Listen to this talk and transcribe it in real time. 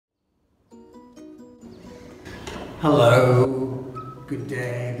Hello, good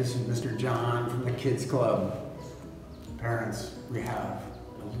day. This is Mr. John from the Kids Club. Parents, we have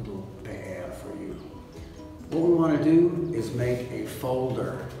a little bear for you. What we want to do is make a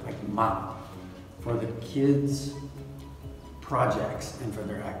folder, like map, for the kids' projects and for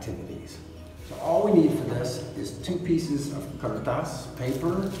their activities. So all we need for this is 2 pieces of cartas,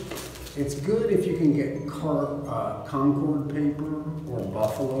 paper. It's good if you can get Concord paper or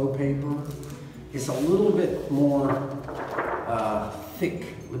buffalo paper. It's a little bit more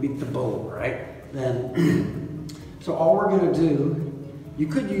thick, libitable, right? Then, so all we're gonna do, you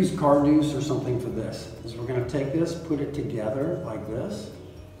could use Carduce or something for this, is we're gonna take this, put it together like this,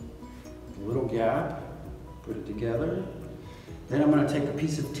 a little gap, put it together. Then I'm gonna take a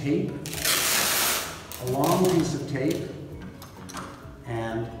piece of tape, a long piece of tape,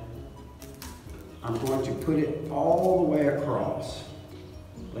 and I'm going to put it all the way across,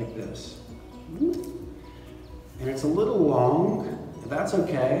 like this. And it's a little long, but that's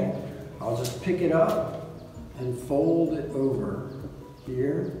okay. I'll just pick it up and fold it over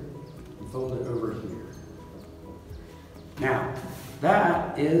here, and fold it over here. Now,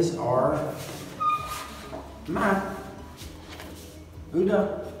 that is our map.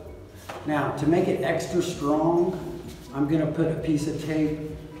 Uda. Now, to make it extra strong, I'm gonna put a piece of tape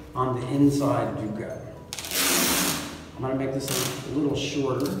on the inside duga. I'm gonna make this a little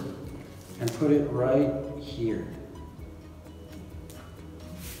shorter and put it right here.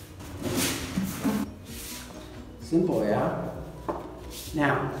 Simple, yeah?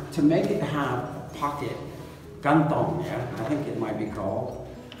 Now, to make it have a pocket, kantong, yeah, I think it might be called,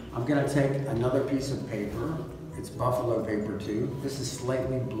 I'm gonna take another piece of paper. It's buffalo paper too. This is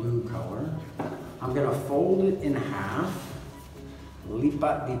slightly blue color. I'm gonna fold it in half,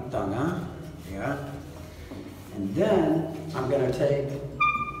 lipat di tanga, yeah? And then I'm gonna take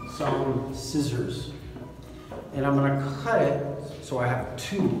some scissors and I'm gonna cut it so I have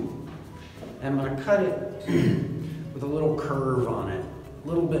 2. And I'm gonna cut it with a little curve on it, a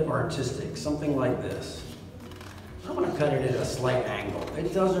little bit artistic, something like this. I'm gonna cut it at a slight angle.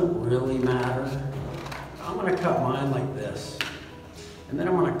 It doesn't really matter. I'm gonna cut mine like this. And then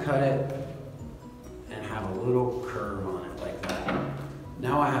I'm gonna cut it and have a little curve on it like that.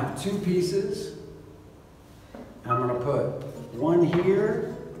 Now I have 2 pieces. I'm gonna put one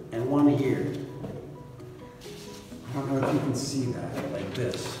here and one here. I don't know if you can see that, like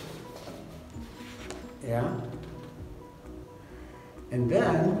this. Yeah? And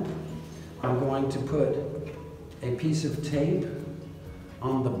then I'm going to put a piece of tape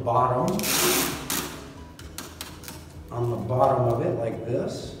on the bottom of it, like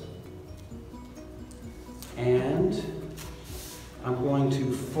this. And I'm going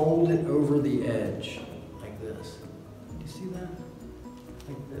to fold it over the edge, like this. Do you see that?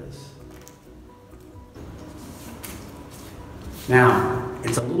 Like this. Now,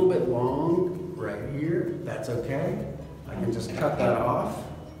 it's a little bit long right here. That's okay. I can just cut that off.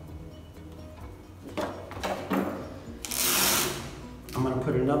 I'm going to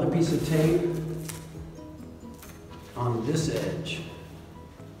put another piece of tape on this edge,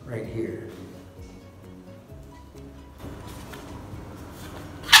 right here.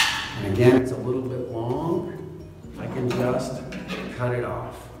 And again, it's a little bit long. I can just cut it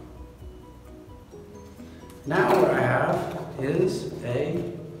off. Now what I have is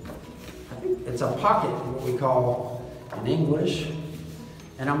I think it's a pocket, what we call in English.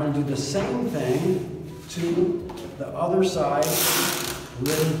 And I'm gonna do the same thing to the other side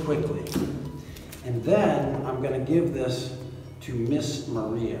really quickly. And then I'm gonna give this to Miss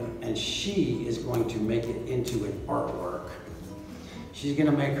Maria, and she is going to make it into an artwork. She's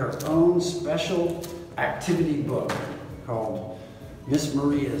gonna make her own special activity book called Miss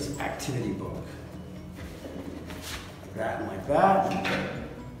Maria's Activity Book. Like that and like that.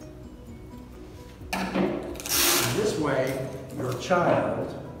 And this way, your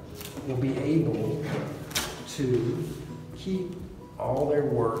child will be able to keep all their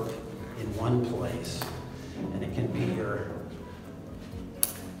work in one place. And it can be your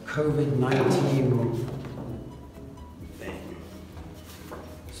COVID-19 thing.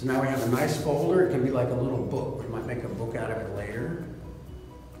 So now we have a nice folder. It can be like a little book. We might make a book out of it later.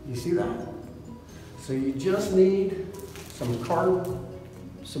 You see that? So you just need some card,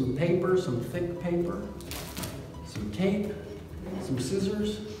 some paper, some thick paper, some tape, some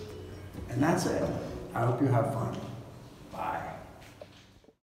scissors, and that's it. I hope you have fun.